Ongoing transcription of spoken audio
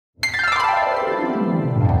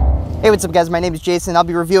Hey, what's up guys? My name is Jason. I'll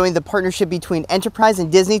be reviewing the partnership between Enterprise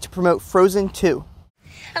and Disney to promote Frozen 2.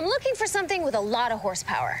 I'm looking for something with a lot of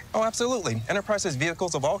horsepower. Oh, absolutely. Enterprise has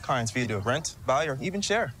vehicles of all kinds for you to rent, buy, or even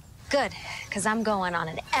share. Good, because I'm going on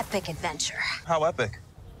an epic adventure. How epic?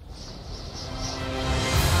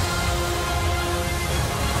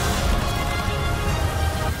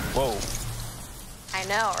 Whoa. I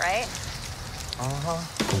know, right?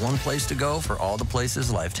 The one place to go for all the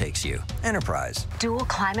places life takes you. Enterprise. Dual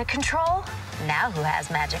climate control? Now who has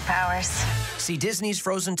magic powers? See Disney's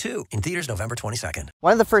Frozen 2 in theaters November 22nd.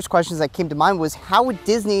 One of the first questions that came to mind was how would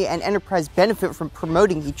Disney and Enterprise benefit from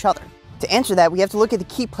promoting each other? To answer that, we have to look at the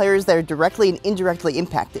key players that are directly and indirectly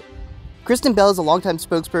impacted. Kristen Bell is a longtime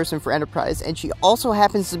spokesperson for Enterprise, and she also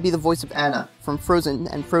happens to be the voice of Anna from Frozen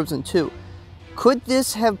and Frozen 2. Could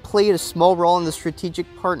this have played a small role in the strategic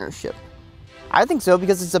partnership? I think so,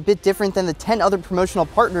 because it's a bit different than the 10 other promotional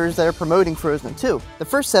partners that are promoting Frozen 2. The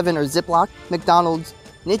first 7 are Ziploc, McDonald's,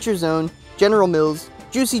 Nature's Own, General Mills,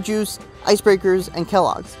 Juicy Juice, Icebreakers, and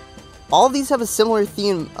Kellogg's. All of these have a similar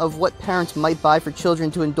theme of what parents might buy for children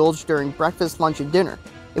to indulge during breakfast, lunch, and dinner.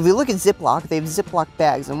 If we look at Ziploc, they have Ziploc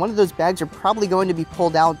bags, and one of those bags are probably going to be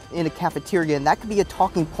pulled out in a cafeteria, and that could be a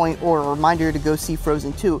talking point or a reminder to go see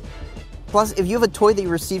Frozen 2. Plus, if you have a toy that you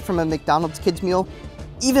received from a McDonald's kids meal,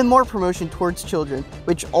 even more promotion towards children,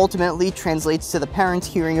 which ultimately translates to the parents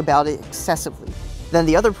hearing about it excessively. Then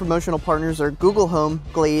the other promotional partners are Google Home,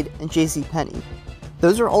 Glade, and JCPenney.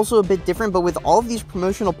 Those are also a bit different, but with all of these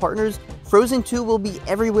promotional partners, Frozen 2 will be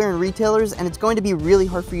everywhere in retailers, and it's going to be really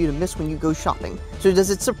hard for you to miss when you go shopping. So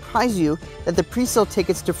does it surprise you that the pre-sale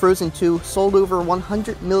tickets to Frozen 2 sold over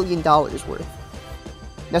 $100 million worth?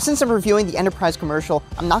 Now, since I'm reviewing the Enterprise commercial,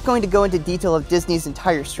 I'm not going to go into detail of Disney's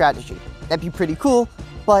entire strategy. That'd be pretty cool,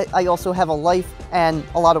 but I also have a life and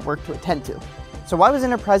a lot of work to attend to. So why was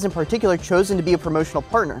Enterprise in particular chosen to be a promotional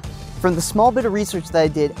partner? From the small bit of research that I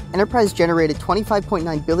did, Enterprise generated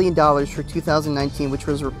 $25.9 billion for 2019, which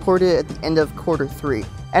was reported at the end of Q3.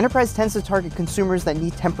 Enterprise tends to target consumers that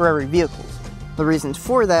need temporary vehicles. The reasons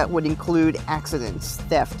for that would include accidents,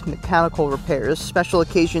 theft, mechanical repairs, special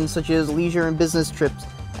occasions such as leisure and business trips,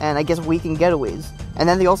 and I guess weekend getaways. And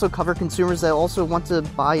then they also cover consumers that also want to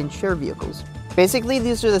buy and share vehicles. Basically,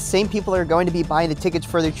 these are the same people that are going to be buying the tickets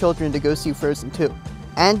for their children to go see Frozen 2.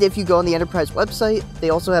 And if you go on the Enterprise website, they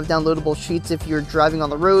also have downloadable sheets if you're driving on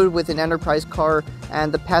the road with an Enterprise car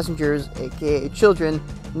and the passengers, aka children,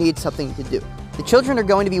 need something to do. The children are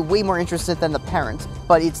going to be way more interested than the parents,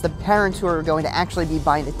 but it's the parents who are going to actually be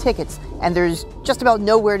buying the tickets, and there's just about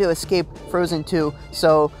nowhere to escape Frozen 2,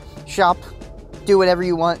 so shop, do whatever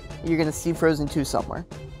you want, you're going to see Frozen 2 somewhere.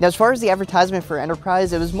 Now, as far as the advertisement for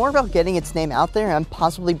Enterprise, it was more about getting its name out there and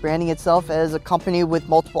possibly branding itself as a company with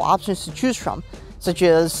multiple options to choose from, such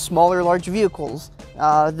as smaller, large vehicles,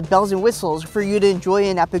 the bells and whistles for you to enjoy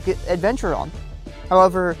an epic adventure on.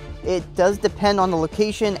 However, it does depend on the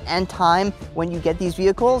location and time when you get these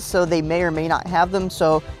vehicles, so they may or may not have them,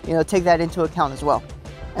 so take that into account as well.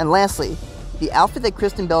 And lastly, the outfit that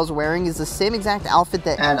Kristen Bell is wearing is the same exact outfit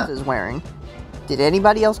that Anna is wearing. Did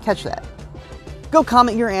anybody else catch that? Go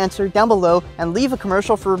comment your answer down below and leave a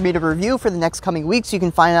commercial for me to review for the next coming weeks. You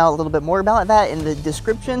can find out a little bit more about that in the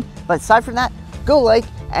description. But aside from that, go like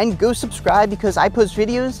and go subscribe because I post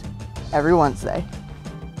videos every Wednesday.